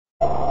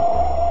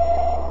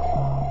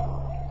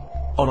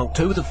On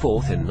October the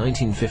 4th in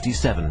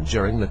 1957,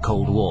 during the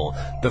Cold War,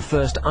 the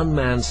first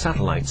unmanned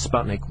satellite,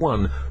 Sputnik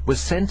 1,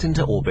 was sent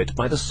into orbit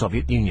by the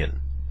Soviet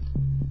Union.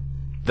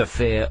 The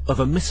fear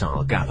of a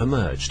missile gap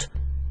emerged.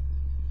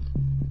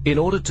 In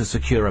order to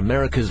secure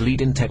America's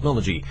lead in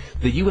technology,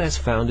 the US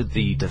founded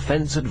the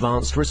Defense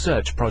Advanced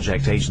Research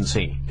Project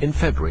Agency in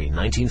February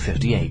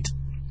 1958.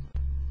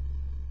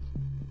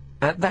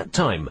 At that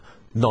time,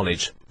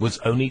 knowledge was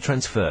only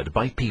transferred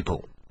by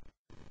people.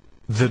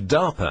 The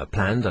DARPA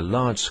planned a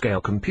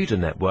large-scale computer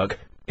network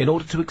in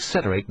order to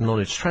accelerate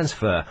knowledge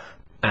transfer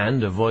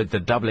and avoid the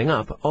doubling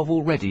up of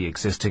already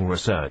existing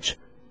research.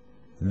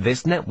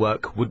 This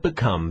network would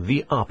become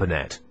the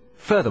ARPAnet.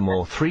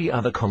 Furthermore, 3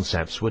 other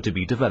concepts were to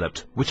be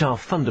developed, which are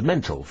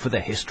fundamental for the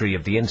history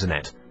of the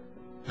Internet.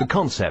 The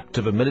concept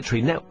of a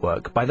military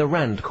network by the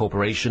RAND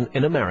Corporation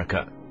in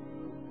America.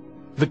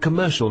 The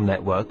commercial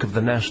network of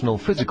the National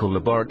Physical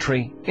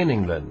Laboratory in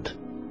England.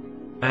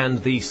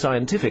 And the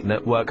scientific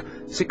network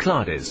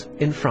Cyclades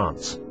in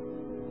France.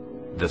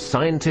 The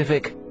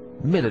scientific,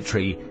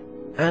 military,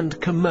 and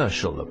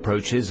commercial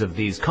approaches of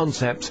these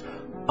concepts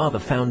are the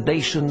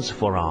foundations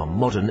for our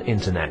modern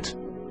Internet.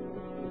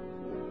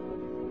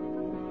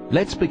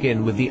 Let's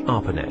begin with the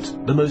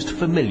ARPANET, the most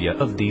familiar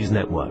of these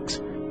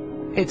networks.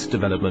 Its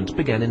development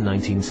began in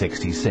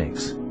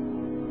 1966.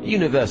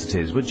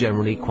 Universities were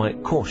generally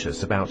quite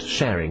cautious about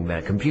sharing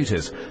their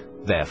computers.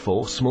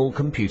 Therefore, small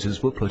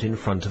computers were put in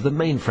front of the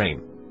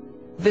mainframe.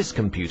 This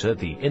computer,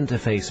 the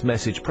interface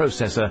message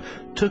processor,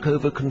 took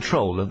over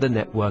control of the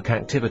network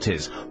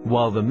activities,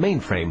 while the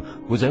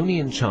mainframe was only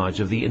in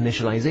charge of the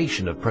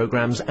initialization of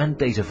programs and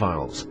data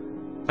files.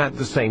 At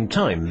the same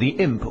time, the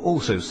IMP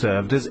also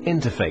served as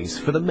interface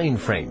for the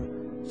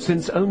mainframe.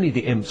 Since only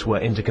the IMPs were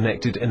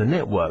interconnected in a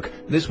network,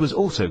 this was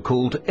also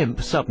called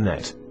IMP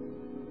subnet.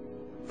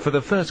 For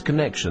the first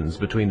connections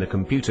between the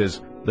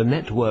computers, the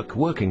Network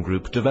Working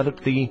Group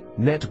developed the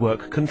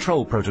Network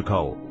Control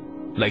Protocol.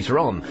 Later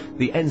on,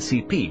 the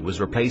NCP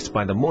was replaced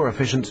by the more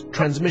efficient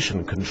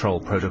Transmission Control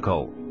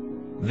Protocol.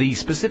 The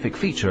specific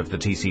feature of the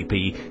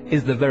TCP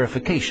is the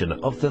verification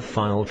of the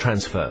file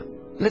transfer.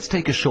 Let's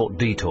take a short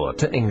detour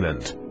to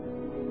England.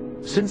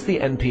 Since the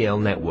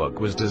NPL network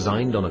was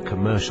designed on a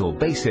commercial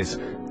basis,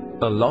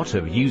 a lot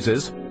of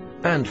users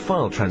and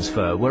file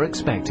transfer were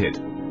expected.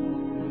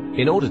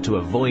 In order to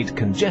avoid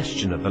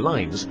congestion of the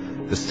lines,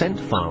 the sent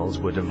files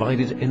were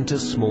divided into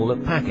smaller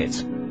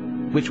packets,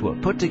 which were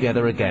put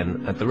together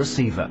again at the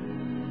receiver.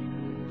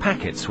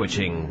 Packet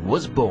switching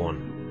was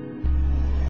born.